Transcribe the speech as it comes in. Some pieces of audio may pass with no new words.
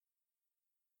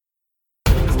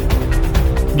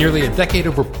Nearly a decade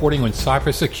of reporting on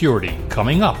cybersecurity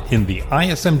coming up in the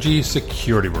ISMG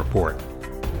Security Report.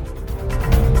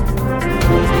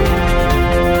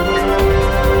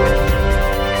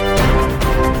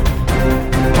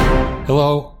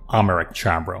 Hello, I'm Eric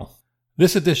Chabrow.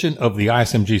 This edition of the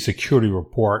ISMG Security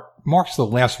Report marks the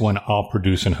last one I'll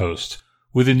produce and host.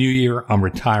 With the new year, I'm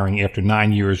retiring after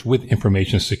 9 years with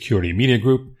Information Security Media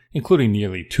Group, including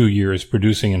nearly 2 years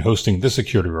producing and hosting the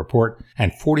Security Report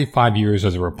and 45 years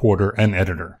as a reporter and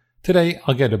editor. Today,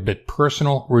 I'll get a bit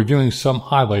personal, reviewing some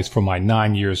highlights from my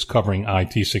 9 years covering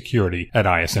IT security at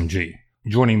ISMG.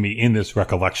 Joining me in this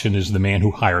recollection is the man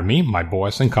who hired me, my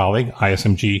boss and colleague,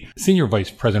 ISMG Senior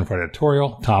Vice President for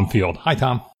Editorial, Tom Field. Hi,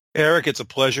 Tom. Eric, it's a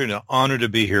pleasure and an honor to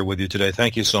be here with you today.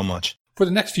 Thank you so much. For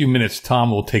the next few minutes,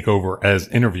 Tom will take over as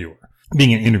interviewer.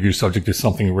 Being an interview subject is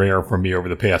something rare for me over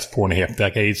the past 4.5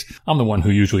 decades. I'm the one who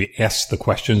usually asks the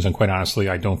questions, and quite honestly,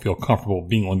 I don't feel comfortable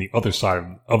being on the other side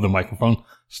of the microphone.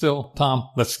 Still, Tom,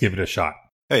 let's give it a shot.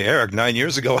 Hey, Eric, 9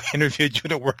 years ago, I interviewed you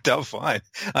and it worked out fine.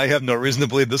 I have no reason to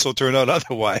believe this will turn out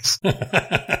otherwise.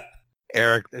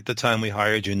 Eric, at the time we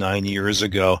hired you 9 years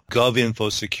ago,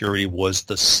 GovInfo Security was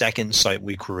the second site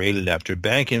we created after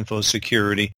BankInfo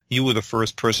Security. You were the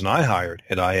first person I hired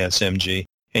at ISMG,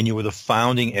 and you were the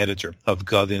founding editor of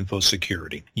GovInfo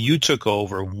Security. You took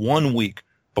over 1 week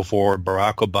before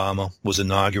Barack Obama was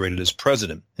inaugurated as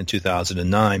president in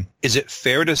 2009. Is it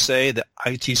fair to say that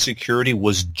IT security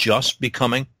was just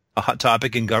becoming a hot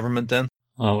topic in government then?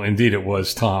 Oh, indeed it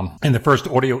was, Tom. And the first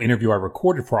audio interview I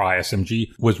recorded for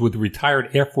ISMG was with retired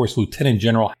Air Force Lieutenant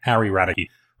General Harry Radeke.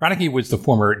 Radeke was the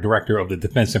former director of the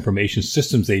Defense Information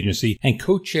Systems Agency and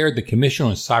co-chaired the Commission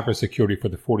on Cybersecurity for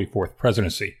the 44th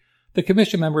presidency. The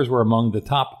commission members were among the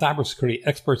top cybersecurity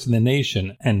experts in the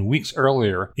nation, and weeks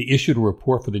earlier, he issued a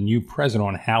report for the new president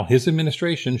on how his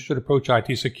administration should approach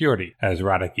IT security. As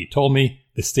Radeke told me,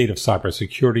 the state of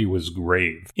cybersecurity was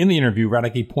grave. In the interview,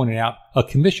 Radeke pointed out a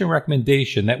commission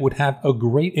recommendation that would have a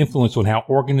great influence on how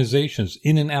organizations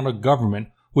in and out of government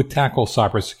would tackle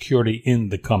cybersecurity in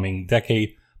the coming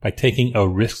decade by taking a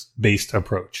risk-based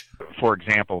approach. For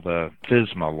example, the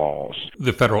FISMA laws.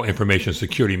 The Federal Information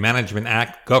Security Management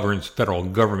Act governs federal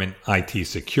government IT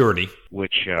security,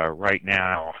 which right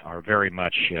now are very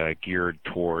much geared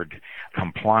toward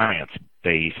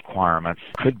compliance-based requirements,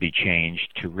 could be changed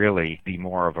to really be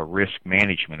more of a risk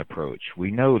management approach. We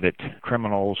know that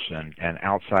criminals and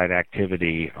outside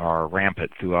activity are rampant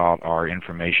throughout our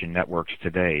information networks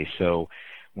today. So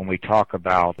when we talk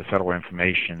about the Federal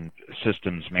Information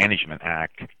Systems Management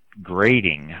Act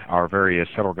grading our various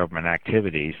federal government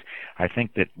activities, I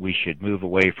think that we should move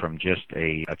away from just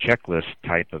a checklist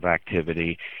type of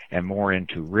activity and more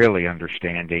into really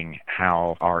understanding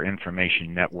how our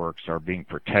information networks are being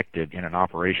protected in an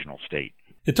operational state.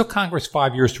 It took Congress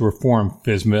 5 years to reform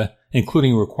FISMA,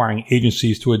 including requiring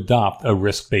agencies to adopt a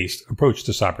risk-based approach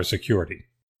to cybersecurity.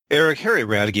 Eric, Harry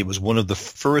Radeke was one of the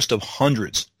first of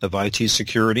hundreds of IT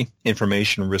security,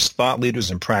 information risk thought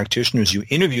leaders and practitioners you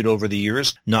interviewed over the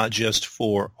years, not just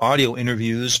for audio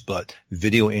interviews, but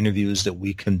video interviews that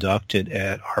we conducted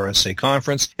at RSA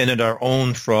Conference and at our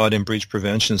own fraud and breach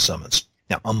prevention summits.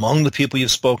 Now, among the people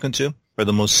you've spoken to are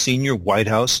the most senior White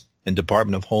House and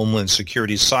Department of Homeland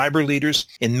Security cyber leaders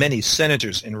and many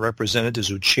senators and representatives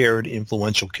who chaired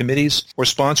influential committees or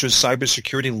sponsored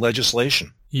cybersecurity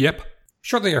legislation. Yep.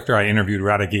 Shortly after I interviewed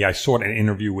Radeke, I sought an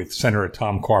interview with Senator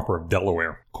Tom Carper of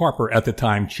Delaware. Carper, at the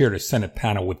time, chaired a Senate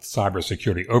panel with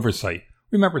cybersecurity oversight.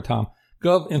 Remember, Tom,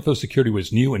 GovInfo Security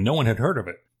was new and no one had heard of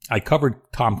it. I covered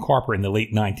Tom Carper in the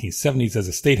late 1970s as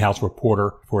a State House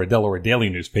reporter for a Delaware daily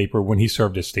newspaper when he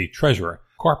served as state treasurer.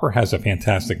 Carper has a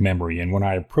fantastic memory, and when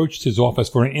I approached his office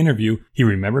for an interview, he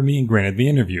remembered me and granted the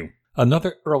interview.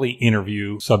 Another early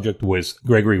interview subject was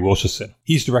Gregory Wilcherson.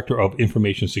 He's Director of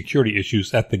Information Security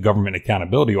Issues at the Government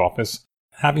Accountability Office.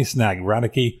 Having snagged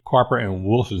Radeke, Carper, and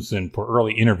Wilcherson for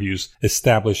early interviews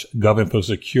established GovInfo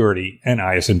Security and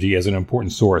ISMG as an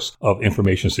important source of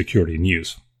information security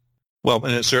news. Well,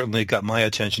 and it certainly got my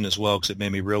attention as well because it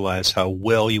made me realize how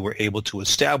well you were able to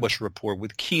establish a rapport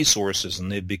with key sources, and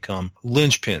they've become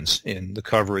linchpins in the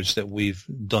coverage that we've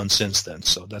done since then.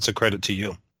 So that's a credit to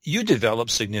you. You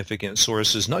developed significant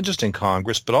sources, not just in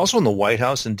Congress, but also in the White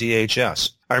House and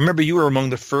DHS. I remember you were among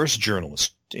the first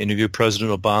journalists to interview President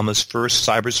Obama's first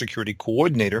cybersecurity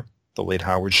coordinator, the late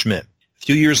Howard Schmidt. A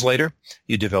few years later,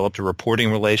 you developed a reporting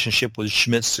relationship with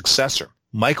Schmidt's successor,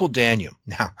 Michael Daniel.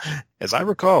 Now, as I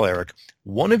recall, Eric,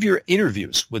 one of your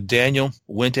interviews with Daniel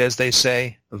went, as they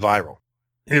say, viral.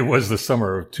 It was the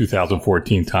summer of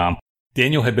 2014, Tom.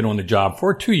 Daniel had been on the job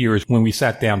for 2 years when we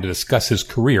sat down to discuss his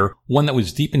career, one that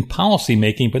was deep in policy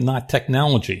making but not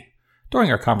technology. During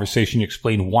our conversation, he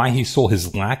explained why he saw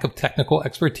his lack of technical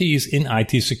expertise in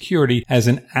IT security as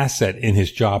an asset in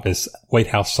his job as White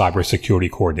House cybersecurity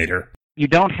coordinator. You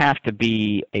don't have to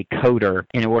be a coder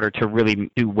in order to really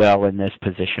do well in this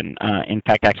position. In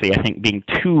fact, actually, I think being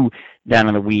too down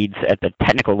in the weeds at the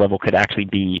technical level could actually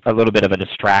be a little bit of a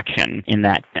distraction in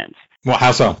that sense. Well,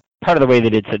 how so? Part of the way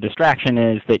that it's a distraction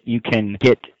is that you can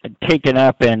get taken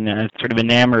up and sort of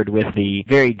enamored with the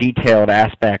very detailed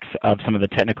aspects of some of the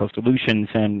technical solutions,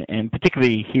 and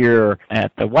particularly here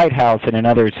at the White House and in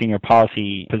other senior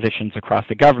policy positions across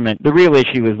the government. The real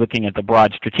issue is looking at the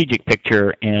broad strategic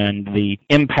picture and the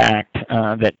impact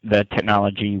that the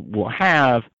technology will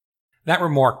have. That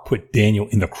remark put Daniel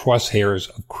in the crosshairs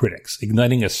of critics,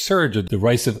 igniting a surge of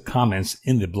derisive comments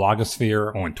in the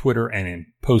blogosphere, on Twitter, and in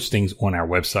postings on our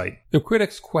website. The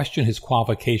critics questioned his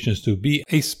qualifications to be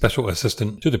a special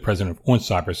assistant to the president on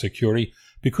cybersecurity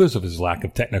because of his lack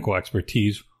of technical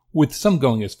expertise, with some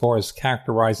going as far as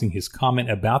characterizing his comment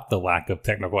about the lack of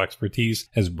technical expertise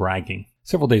as bragging.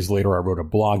 Several days later, I wrote a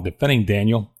blog defending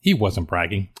Daniel. He wasn't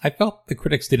bragging. I felt the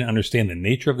critics didn't understand the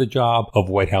nature of the job of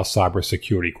White House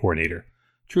cybersecurity coordinator.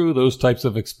 True, those types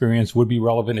of experience would be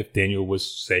relevant if Daniel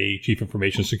was, say, Chief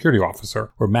Information Security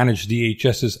Officer, or managed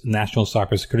DHS's National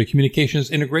Cybersecurity Communications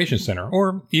Integration Center,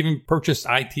 or even purchased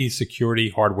IT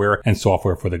security hardware and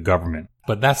software for the government.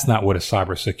 But that's not what a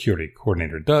cybersecurity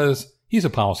coordinator does. He's a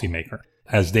policymaker.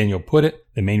 As Daniel put it,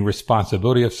 the main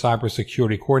responsibility of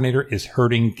cybersecurity coordinator is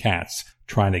herding cats,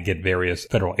 trying to get various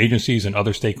federal agencies and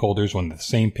other stakeholders on the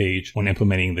same page when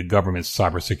implementing the government's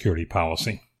cybersecurity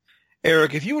policy.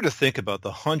 Eric, if you were to think about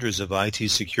the hundreds of IT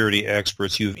security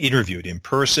experts you've interviewed in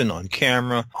person, on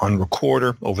camera, on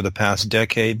recorder over the past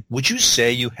decade, would you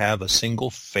say you have a single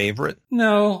favorite?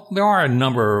 No, there are a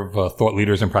number of thought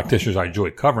leaders and practitioners I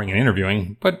enjoy covering and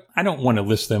interviewing, but I don't want to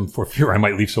list them for fear I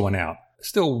might leave someone out.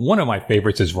 Still, one of my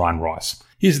favorites is Ron Ross.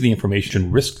 He's the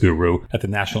information risk guru at the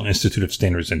National Institute of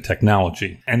Standards and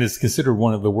Technology and is considered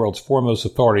one of the world's foremost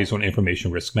authorities on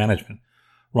information risk management.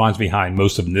 Ron's behind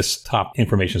most of NIST's top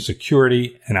information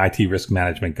security and IT risk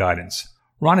management guidance.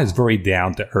 Ron is very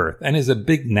down to earth and is a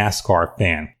big NASCAR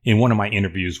fan. In one of my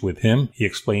interviews with him, he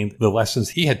explained the lessons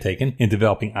he had taken in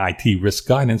developing IT risk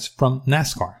guidance from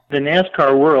NASCAR. The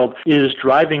NASCAR world is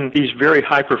driving these very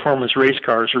high-performance race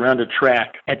cars around a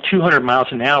track at 200 miles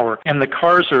an hour, and the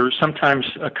cars are sometimes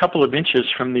a couple of inches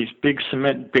from these big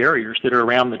cement barriers that are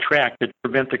around the track that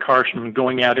prevent the cars from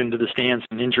going out into the stands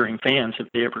and injuring fans if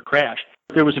they ever crash.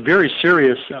 There was a very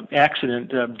serious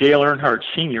accident, Dale Earnhardt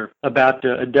Sr., about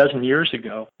a dozen years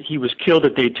ago. He was killed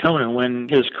at Daytona when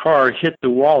his car hit the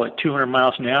wall at 200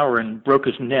 miles an hour and broke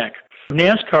his neck.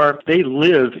 NASCAR, they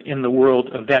live in the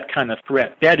world of that kind of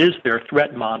threat. That is their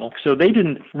threat model. So they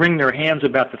didn't wring their hands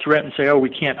about the threat and say, oh, we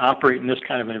can't operate in this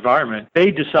kind of environment.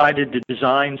 They decided to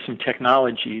design some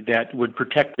technology that would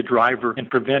protect the driver and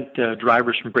prevent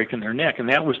drivers from breaking their neck. And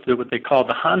that was what they call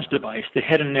the HANS device, the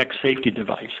head and neck safety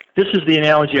device. This is the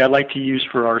analogy I like to use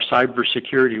for our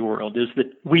cybersecurity world, is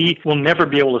that we will never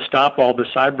be able to stop all the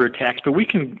cyber attacks, but we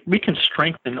can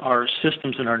strengthen our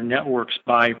systems and our networks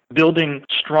by building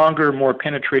stronger, more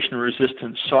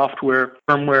penetration-resistant software,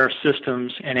 firmware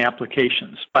systems, and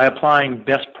applications by applying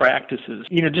best practices.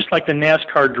 Just like the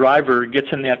NASCAR driver gets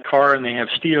in that car and they have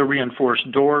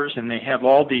steel-reinforced doors and they have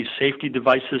all these safety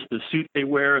devices, the suit they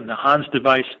wear and the HANS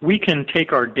device, we can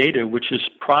take our data, which is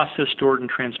processed, stored, and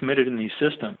transmitted in these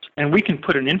systems, and we can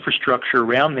put an infrastructure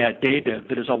around that data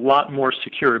that is a lot more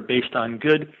secure based on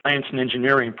good science and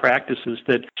engineering practices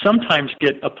that sometimes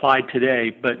get applied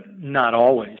today, but not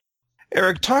always.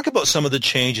 Eric, talk about some of the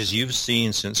changes you've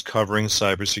seen since covering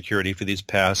cybersecurity for these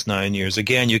past 9 years.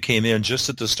 Again, you came in just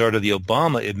at the start of the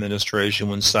Obama administration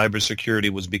when cybersecurity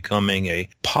was becoming a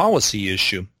policy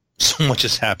issue. So much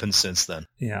has happened since then.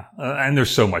 Yeah, and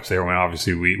there's so much there.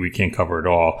 Obviously, we can't cover it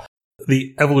all.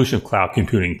 The evolution of cloud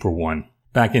computing, for one.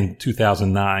 Back in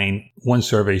 2009, one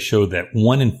survey showed that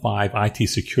 1 in 5 IT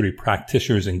security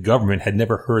practitioners in government had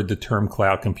never heard the term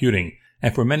cloud computing.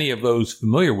 And for many of those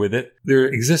familiar with it, there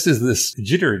exists this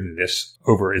jitteriness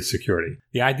over its security.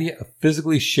 The idea of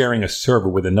physically sharing a server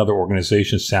with another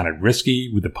organization sounded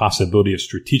risky, with the possibility of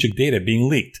strategic data being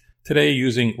leaked. Today,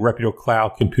 using reputable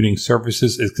cloud computing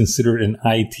services is considered an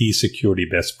IT security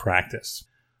best practice.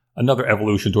 Another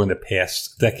evolution during the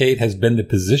past decade has been the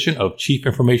position of Chief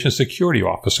Information Security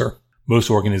Officer.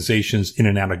 Most organizations in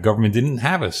and out of government didn't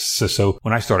have a CISO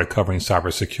when I started covering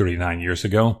cybersecurity 9 years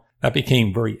ago. That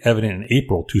became very evident in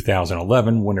April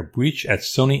 2011 when a breach at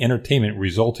Sony Entertainment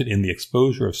resulted in the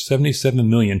exposure of 77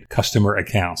 million customer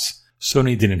accounts.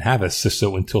 Sony didn't have a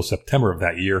CISO until September of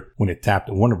that year when it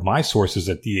tapped one of my sources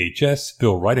at DHS,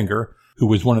 Phil Reitinger, who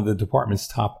was one of the department's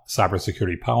top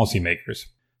cybersecurity policymakers.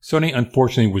 Sony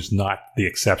unfortunately was not the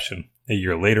exception. A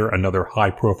year later, another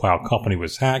high-profile company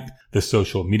was hacked, the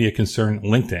social media concern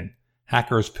LinkedIn.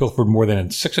 Hackers pilfered more than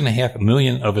 6.5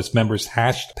 million of its members'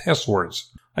 hashed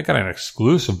passwords. I got an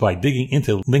exclusive by digging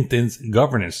into LinkedIn's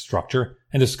governance structure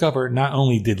and discovered not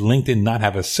only did LinkedIn not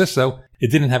have a CISO,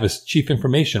 it didn't have a chief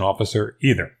information officer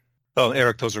either. Oh,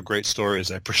 Eric, those are great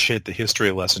stories. I appreciate the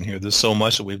history lesson here. There's so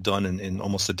much that we've done in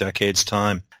almost a decade's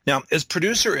time. Now, as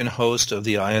producer and host of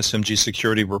the ISMG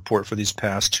Security Report for these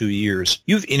past 2 years,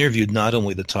 you've interviewed not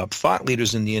only the top thought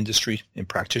leaders in the industry and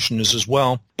practitioners as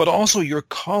well, but also your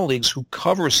colleagues who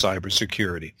cover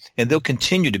cybersecurity. And they'll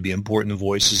continue to be important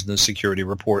voices in the security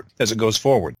report as it goes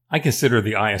forward. I consider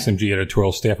the ISMG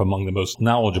editorial staff among the most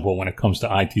knowledgeable when it comes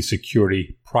to IT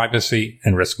security, privacy,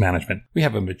 and risk management. We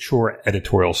have a mature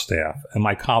editorial staff, and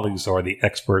my colleagues are the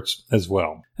experts as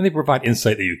well, and they provide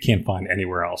insight that you can't find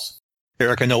anywhere else.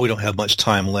 Eric, I know we don't have much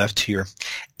time left here.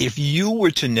 If you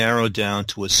were to narrow down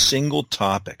to a single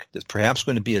topic that's perhaps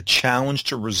going to be a challenge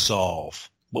to resolve,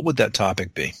 what would that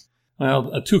topic be?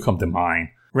 Well, two come to mind.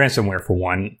 Ransomware, for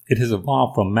one. It has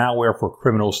evolved from malware for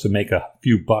criminals to make a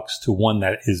few bucks to one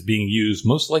that is being used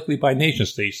most likely by nation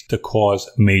states to cause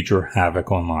major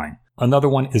havoc online. Another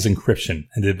one is encryption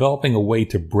and developing a way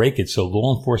to break it so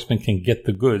law enforcement can get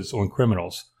the goods on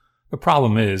criminals. The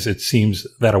problem is, it seems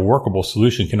that a workable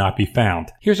solution cannot be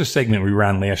found. Here's a segment we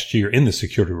ran last year in the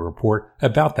security report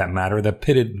about that matter that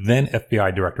pitted then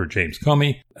FBI Director James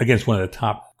Comey against one of the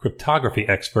top cryptography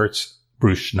experts,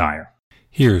 Bruce Schneier.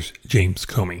 Here's James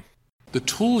Comey. The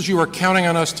tools you are counting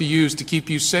on us to use to keep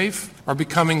you safe are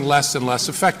becoming less and less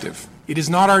effective. It is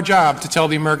not our job to tell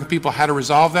the American people how to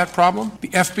resolve that problem. The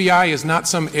FBI is not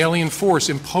some alien force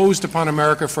imposed upon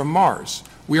America from Mars.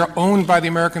 We are owned by the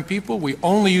American people. We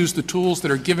only use the tools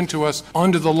that are given to us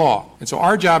under the law. And so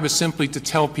our job is simply to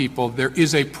tell people there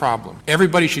is a problem.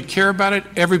 Everybody should care about it.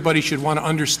 Everybody should want to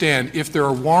understand if there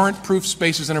are warrant-proof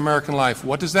spaces in American life,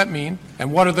 what does that mean?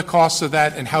 And what are the costs of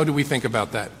that? And how do we think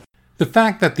about that? The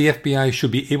fact that the FBI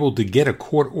should be able to get a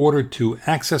court order to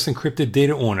access encrypted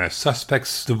data on a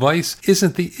suspect's device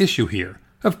isn't the issue here.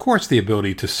 Of course, the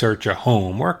ability to search a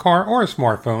home or a car or a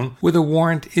smartphone with a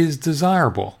warrant is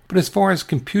desirable, but as far as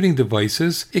computing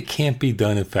devices, it can't be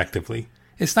done effectively.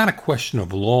 It's not a question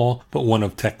of law, but one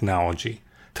of technology.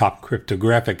 Top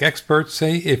cryptographic experts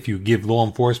say if you give law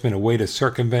enforcement a way to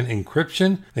circumvent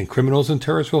encryption, then criminals and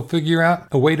terrorists will figure out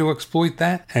a way to exploit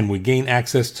that, and we gain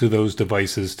access to those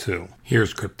devices too.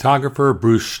 Here's cryptographer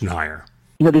Bruce Schneier.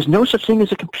 There's no such thing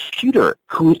as a computer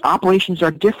whose operations are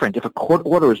different if a court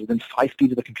order is within 5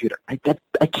 feet of the computer. I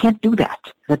can't do that.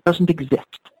 That doesn't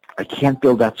exist. I can't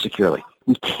build that securely.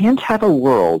 We can't have a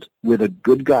world where the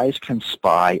good guys can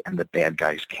spy and the bad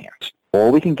guys can't.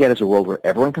 All we can get is a world where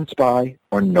everyone can spy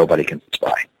or nobody can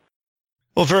spy.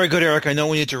 Well, very good, Eric. I know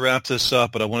we need to wrap this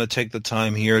up, but I want to take the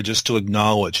time here just to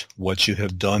acknowledge what you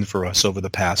have done for us over the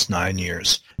past 9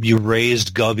 years. You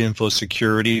raised GovInfo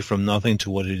Security from nothing to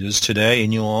what it is today,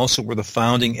 and you also were the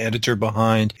founding editor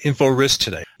behind InfoRisk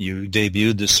Today. You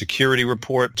debuted the security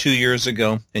report 2 years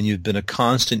ago, and you've been a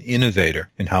constant innovator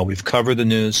in how we've covered the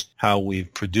news, how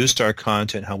we've produced our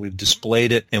content, how we've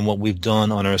displayed it, and what we've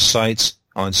done on our sites,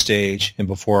 on stage, and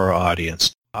before our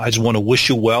audience. I just want to wish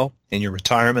you well in your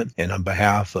retirement, and on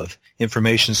behalf of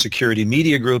Information Security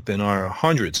Media Group and our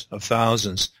hundreds of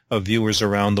thousands of viewers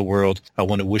around the world, I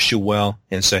want to wish you well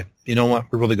and say, you know what,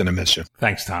 we're really going to miss you.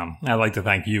 Thanks, Tom. I'd like to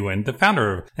thank you and the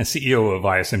founder and CEO of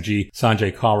ISMG,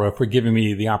 Sanjay Kalra, for giving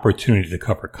me the opportunity to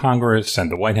cover Congress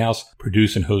and the White House,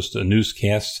 produce and host a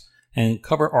newscast, and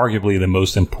cover arguably the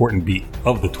most important beat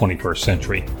of the 21st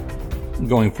century.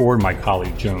 Going forward, my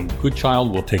colleague Joan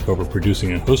Goodchild will take over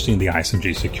producing and hosting the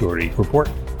ISMG Security Report.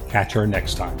 Catch her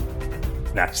next time.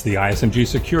 That's the ISMG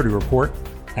Security Report.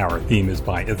 Our theme is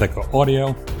by Ithaca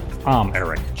Audio. I'm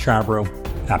Eric Chabrow.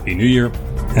 Happy New Year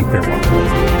and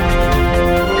farewell.